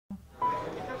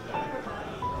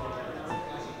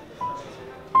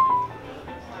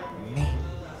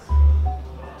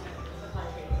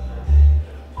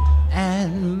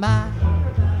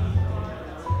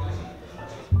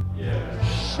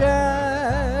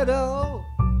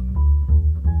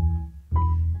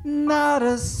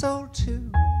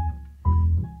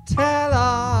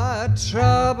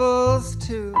equals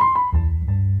 2.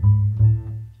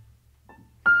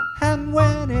 And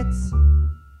when it's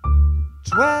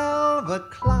 12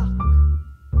 o'clock,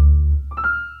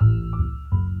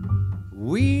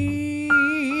 we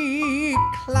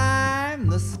climb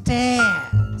the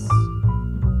stairs.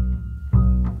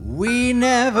 We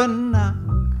never knock,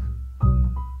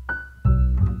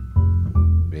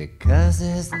 because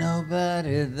there's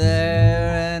nobody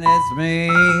there, and it's me,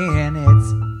 and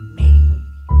it's me.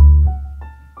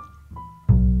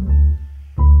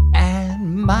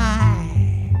 And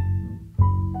my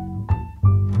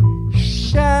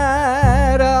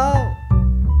shadow,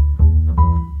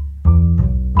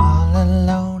 all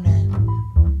alone and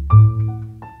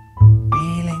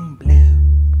feeling blue.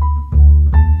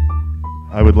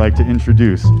 I would like to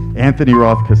introduce Anthony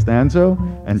Roth Costanzo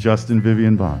and Justin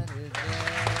Vivian Bond.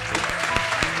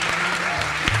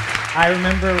 I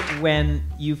remember when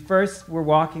you first were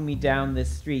walking me down this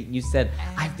street and you said,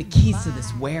 I have the keys to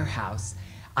this warehouse.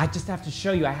 I just have to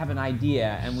show you, I have an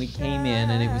idea. And we came in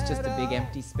and it was just a big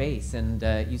empty space. And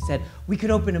you said, we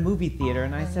could open a movie theater.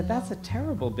 And I said, that's a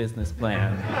terrible business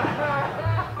plan.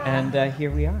 And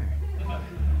here we are,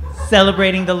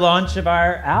 celebrating the launch of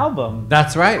our album.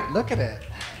 That's right, look at it.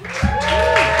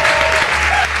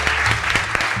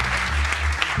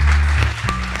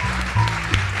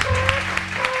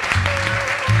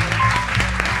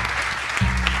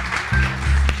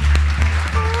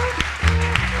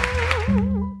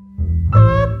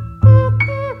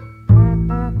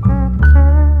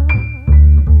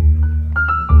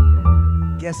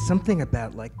 Something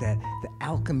about like that, the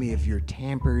alchemy of your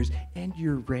timbres and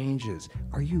your ranges.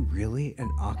 Are you really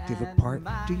an octave apart?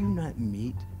 Do you not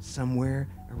meet somewhere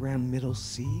around middle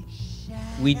C?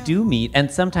 We do meet,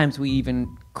 and sometimes we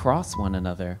even cross one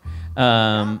another.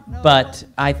 But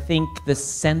I think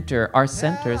our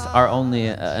centers are only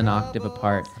an octave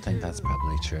apart. I think that's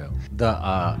probably true. The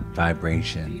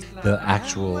vibration, the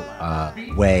actual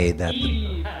way that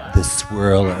the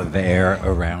swirl of air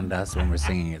around us when we're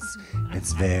singing,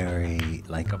 it's very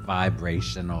like a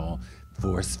vibrational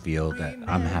force field that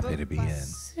I'm happy to be in.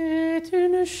 C'est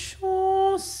une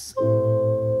chanson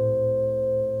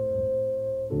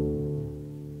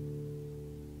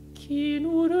qui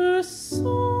nous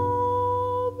ressemble,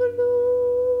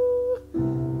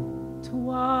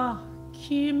 toi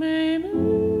qui m'aimes.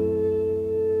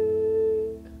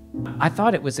 I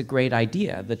thought it was a great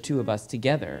idea, the two of us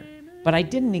together, but I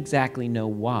didn't exactly know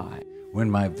why. When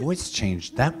my voice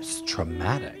changed, that was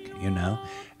traumatic, you know?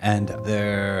 And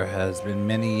there has been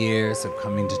many years of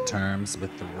coming to terms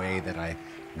with the way that I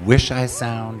wish I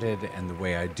sounded and the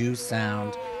way I do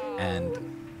sound and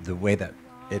the way that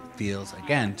it feels,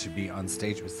 again, to be on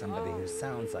stage with somebody who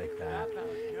sounds like that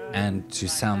and to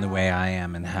sound the way I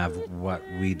am and have what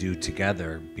we do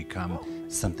together become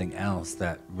something else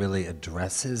that really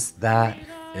addresses that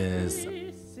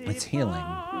it's healing.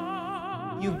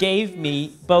 You gave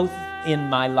me, both in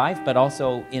my life but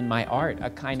also in my art, a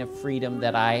kind of freedom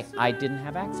that I didn't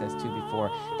have access to before.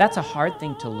 That's a hard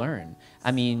thing to learn.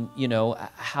 I mean, you know,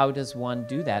 how does one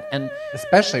do that? And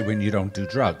especially when you don't do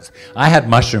drugs. I had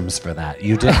mushrooms for that.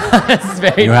 You did. That's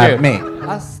very true. You had me.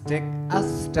 A stick, a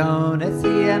stone, it's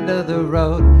the end of the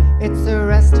road. It's the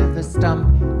rest of a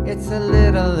stump. It's a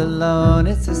little alone.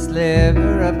 It's a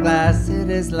sliver of glass.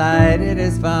 It is light, it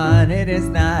is fun, it is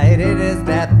night, it is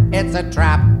death. It's a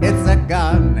trap, it's a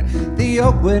gun. The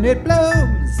oak when it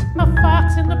blooms. A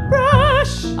fox in the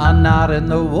brush. A knot in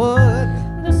the wood.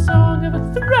 The song of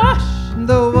a thrush.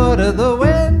 The wood of the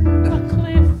wind. A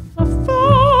cliff, a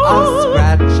fall. A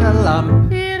scratch, a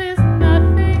lump. It is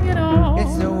nothing at all.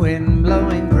 It's the wind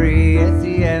blowing free. It's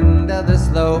the end of the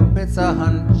slope. It's a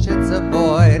hunch, it's a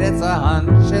void. It's a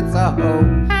hunch, it's a hope.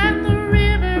 And the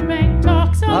riverbank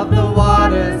talks Of the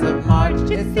waters of March.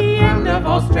 It's the end of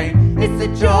all strain. It's the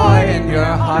joy in your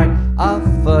heart. A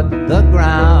foot the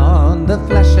ground.